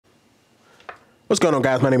What's going on,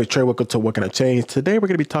 guys? My name is Trey. Welcome to What Can I Change? Today we're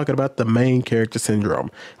going to be talking about the main character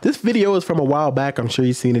syndrome. This video is from a while back. I'm sure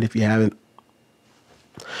you've seen it if you haven't.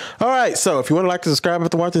 All right, so if you want to like and subscribe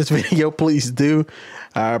after watching this video, please do.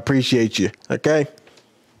 I appreciate you. Okay.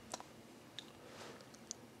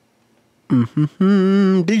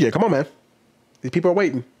 DJ, come on, man. These people are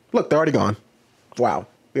waiting. Look, they're already gone. Wow,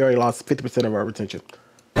 we already lost 50% of our retention.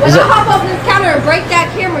 When I hop up this counter and break that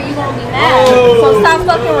camera, you gonna be mad. So stop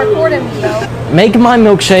fucking recording me, yo. Make my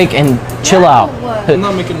milkshake and chill out. I'm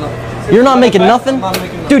not making nothing. You're not making nothing? I'm not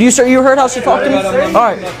making nothing. Dude, you heard how she talked to me?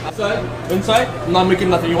 Alright. Inside, I'm not making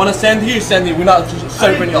nothing. You want to send here, send here. We're not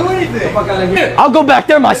serving you. Get the fuck out of here. I'll go back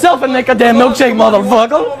there myself and make a damn milkshake,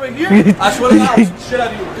 motherfucker. Over here. I swear to God, I'll shit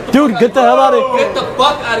out of you. Dude, get the hell out of here. Get the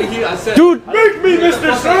fuck out of here, I said. Dude, make me,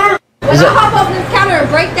 Mr. Sir. When I hop up this counter and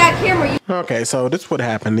break that camera, you Okay, so this is what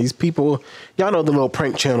happened. These people, y'all know the little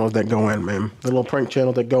prank channels that go in, man. The little prank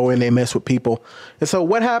channels that go in, they mess with people. And so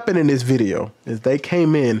what happened in this video is they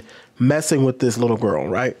came in messing with this little girl,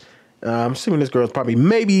 right? I'm assuming this girl's probably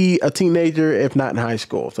maybe a teenager, if not in high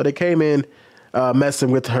school. So they came in messing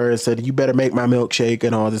with her and said, you better make my milkshake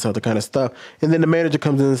and all this other kind of stuff. And then the manager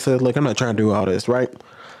comes in and says, look, I'm not trying to do all this, right?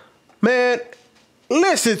 Man,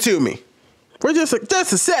 listen to me for just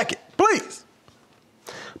a second, please.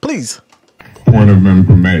 Please. Point of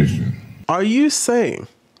information. Are you saying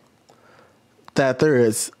that there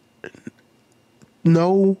is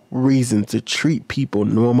no reason to treat people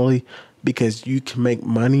normally because you can make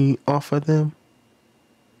money off of them?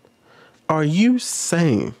 Are you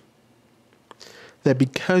saying that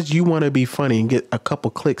because you want to be funny and get a couple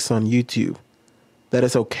clicks on YouTube, that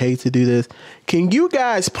it's okay to do this? Can you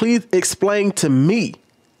guys please explain to me,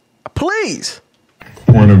 please?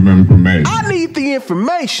 Point of information. I need the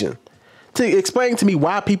information to explain to me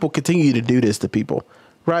why people continue to do this to people,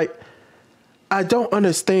 right? I don't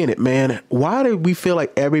understand it, man. Why do we feel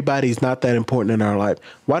like everybody's not that important in our life?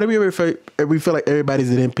 Why do we feel like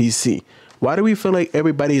everybody's an NPC? Why do we feel like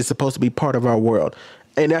everybody is supposed to be part of our world?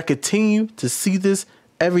 And I continue to see this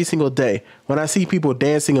every single day. When I see people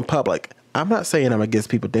dancing in public, I'm not saying I'm against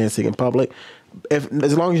people dancing in public,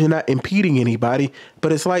 as long as you're not impeding anybody,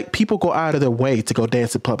 but it's like people go out of their way to go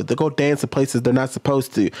dance in public. They go dance in places they're not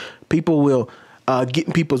supposed to. People will get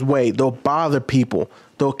in people's way. They'll bother people.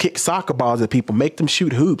 They'll kick soccer balls at people, make them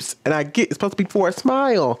shoot hoops. And I get it's supposed to be for a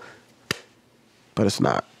smile, but it's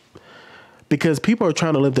not. Because people are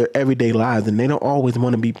trying to live their everyday lives and they don't always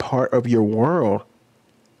want to be part of your world,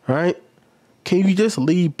 right? Can you just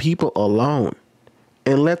leave people alone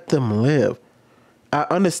and let them live? I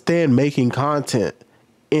understand making content.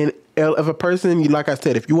 And if a person, like I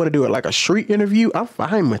said, if you want to do it like a street interview, I'm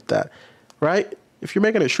fine with that, right? If you're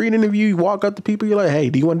making a street interview, you walk up to people, you're like, hey,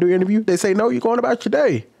 do you want to do an interview? They say, no, you're going about your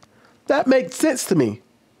day. That makes sense to me.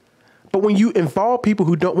 But when you involve people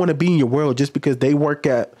who don't want to be in your world just because they work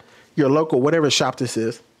at your local, whatever shop this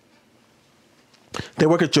is, they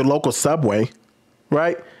work at your local Subway,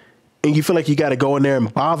 right? And you feel like you got to go in there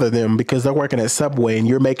and bother them because they're working at Subway and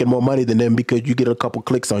you're making more money than them because you get a couple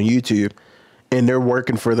clicks on YouTube and they're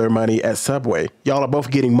working for their money at Subway. Y'all are both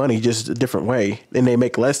getting money just a different way and they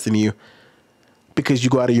make less than you because you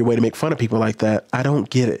go out of your way to make fun of people like that. I don't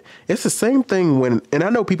get it. It's the same thing when, and I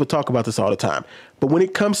know people talk about this all the time, but when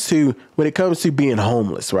it comes to being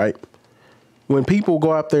homeless, right? When people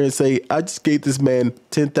go out there and say, I just gave this man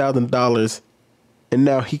 $10,000 and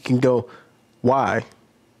now he can go, why?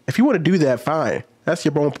 If you want to do that, fine. That's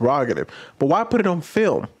your own prerogative. But why put it on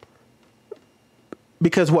film?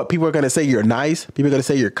 Because what? People are going to say you're nice. People are going to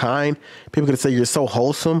say you're kind. People are going to say you're so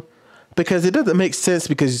wholesome. Because it doesn't make sense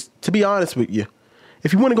because, to be honest with you,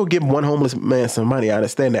 if you want to go give one homeless man some money, I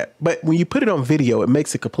understand that. But when you put it on video, it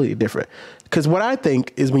makes it completely different. Because what I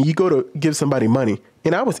think is when you go to give somebody money,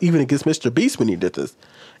 and I was even against Mr. Beast when he did this,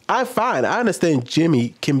 I understand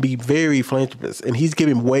Jimmy can be very philanthropist and he's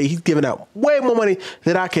giving out way more money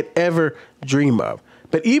than I could ever dream of.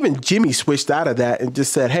 But even Jimmy switched out of that and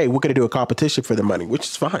just said, hey, we're going to do a competition for the money, which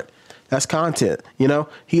is fine. That's content. You know,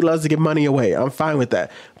 he loves to give money away. I'm fine with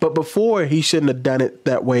that. But before, he shouldn't have done it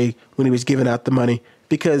that way when he was giving out the money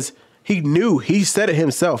because he said it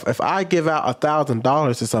himself. If I give out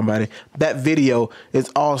 $1,000 to somebody, that video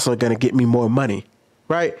is also going to get me more money,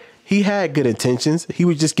 right? He had good intentions. He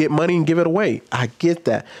would just get money and give it away. I get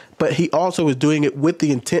that. But he also was doing it with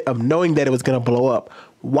the intent of knowing that it was going to blow up.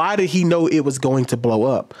 Why did he know it was going to blow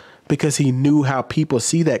up? Because he knew how people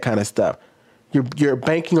see that kind of stuff. You're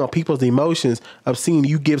banking on people's emotions of seeing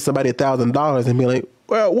you give somebody $1,000 and be like,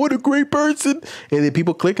 well, what a great person. And then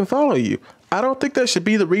people click and follow you. I don't think that should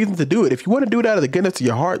be the reason to do it. If you want to do it out of the goodness of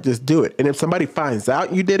your heart, just do it. And if somebody finds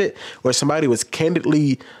out you did it or somebody was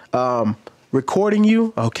candidly recording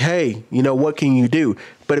you, okay, you know, what can you do?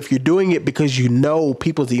 But if you're doing it because you know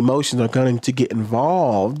people's emotions are going to get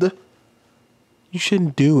involved, you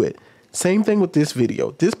shouldn't do it. Same thing with this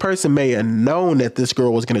video. This person may have known that this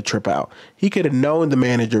girl was going to trip out. He could have known the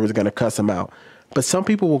manager was going to cuss him out. But some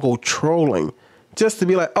people will go trolling just to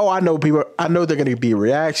be like, oh, I know they're going to be a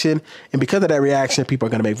reaction. And because of that reaction, people are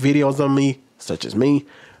going to make videos on me, such as me.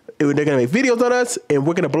 They're going to make videos on us, and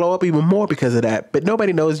we're going to blow up even more because of that. But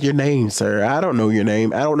nobody knows your name, sir. I don't know your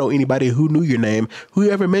name. I don't know anybody who knew your name, who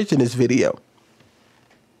ever mentioned this video.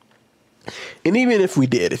 And even if we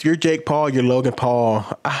did, if you're Jake Paul, you're Logan Paul,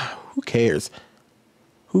 who cares?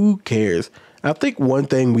 Who cares? I think one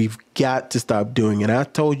thing we've got to stop doing, and I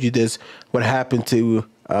told you this, what happened to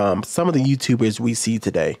some of the YouTubers we see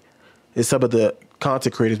today, is some of the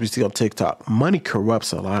content creators we see on TikTok. Money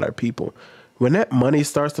corrupts a lot of people. When that money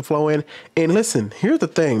starts to flow in, and listen, here's the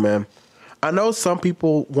thing, man. I know some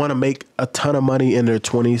people want to make a ton of money in their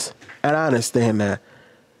 20s, and I understand that.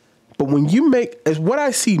 But when you make, is what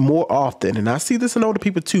I see more often, and I see this in older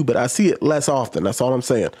people too, but I see it less often. That's all I'm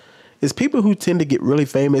saying. Is people who tend to get really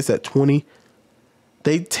famous at 20,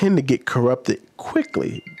 they tend to get corrupted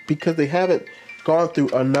quickly because they haven't gone through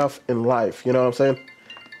enough in life. You know what I'm saying?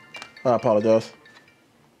 I apologize.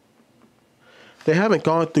 They haven't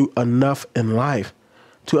gone through enough in life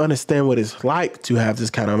to understand what it's like to have this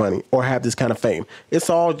kind of money or have this kind of fame. It's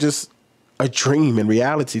all just a dream in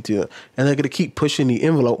reality to them. And they're going to keep pushing the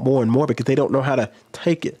envelope more and more because they don't know how to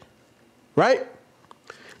take it. Right?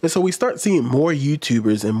 And so we start seeing more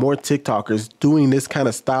YouTubers and more TikTokers doing this kind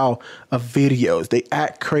of style of videos. They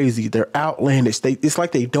act crazy. They're outlandish. It's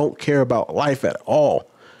like they don't care about life at all.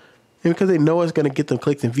 And because they know it's going to get them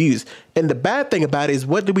clicks and views. And the bad thing about it is,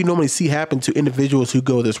 what do we normally see happen to individuals who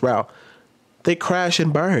go this route? They crash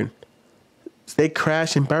and burn. They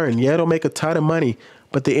crash and burn. Yeah, they'll make a ton of money,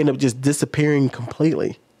 but they end up just disappearing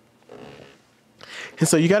completely. And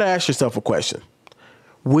so you got to ask yourself a question.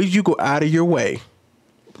 Would you go out of your way,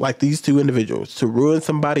 like these two individuals, to ruin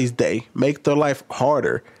somebody's day, make their life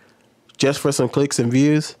harder just for some clicks and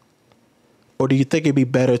views? Or do you think it'd be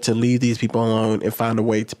better to leave these people alone and find a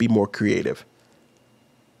way to be more creative?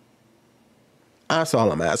 That's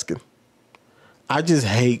all I'm asking. I just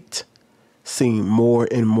hate seeing more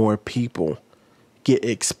and more people get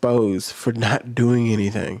exposed for not doing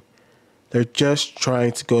anything. They're just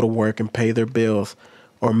trying to go to work and pay their bills,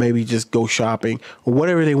 or maybe just go shopping, or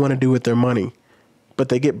whatever they want to do with their money. But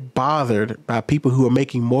they get bothered by people who are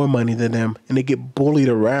making more money than them, and they get bullied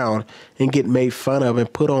around and get made fun of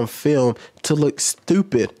and put on film to look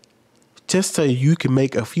stupid just so you can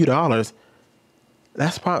make a few dollars.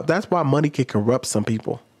 That's why money can corrupt some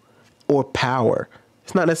people, or power.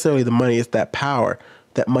 It's not necessarily the money, it's that power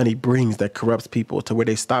that money brings that corrupts people to where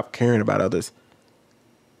they stop caring about others.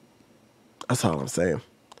 That's all I'm saying.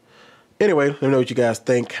 Anyway, let me know what you guys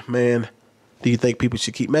think, man. Do you think people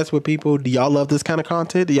should keep messing with people? Do y'all love this kind of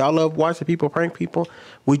content? Do y'all love watching people prank people?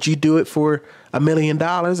 Would you do it for $1 million?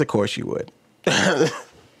 Of course you would.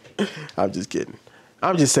 I'm just kidding.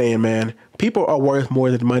 I'm just saying, man, people are worth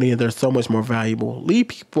more than money, and they're so much more valuable. Leave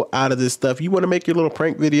people out of this stuff. You want to make your little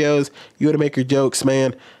prank videos, you want to make your jokes,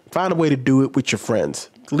 man, find a way to do it with your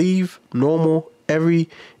friends. Leave normal, everyday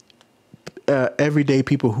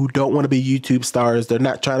people who don't want to be YouTube stars. They're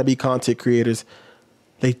not trying to be content creators.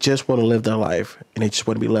 They just want to live their life, and they just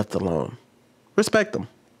want to be left alone. Respect them.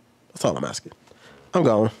 That's all I'm asking. I'm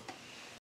going.